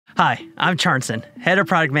Hi, I'm Charnson, Head of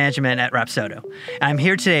Product Management at Rapsodo. I'm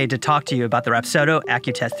here today to talk to you about the Rapsodo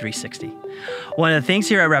AQUETEST360. One of the things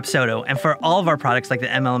here at Rapsodo, and for all of our products like the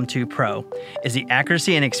MLM2PRO, is the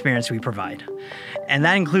accuracy and experience we provide. And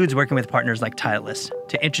that includes working with partners like Titleist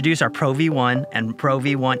to introduce our Pro V1 and Pro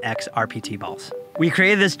V1X RPT balls. We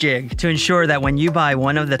created this jig to ensure that when you buy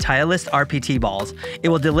one of the Titleist RPT balls, it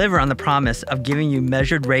will deliver on the promise of giving you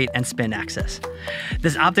measured rate and spin access.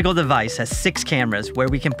 This optical device has 6 cameras where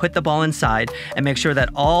we can put the ball inside and make sure that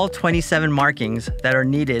all 27 markings that are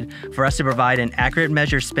needed for us to provide an accurate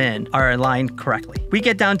measure spin are aligned correctly. We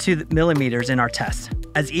get down to millimeters in our tests,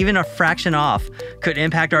 as even a fraction off could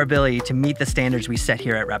impact our ability to meet the standards we set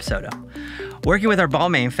here at Rapsodo. Working with our ball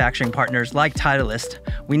manufacturing partners like Titleist,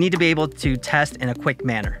 we need to be able to test in a quick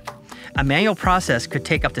manner. A manual process could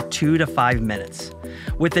take up to 2 to 5 minutes.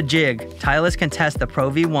 With the jig, Titleist can test the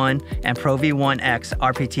Pro V1 and Pro V1X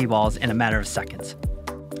RPT balls in a matter of seconds.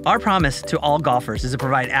 Our promise to all golfers is to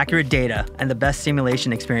provide accurate data and the best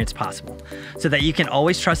simulation experience possible, so that you can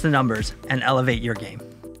always trust the numbers and elevate your game.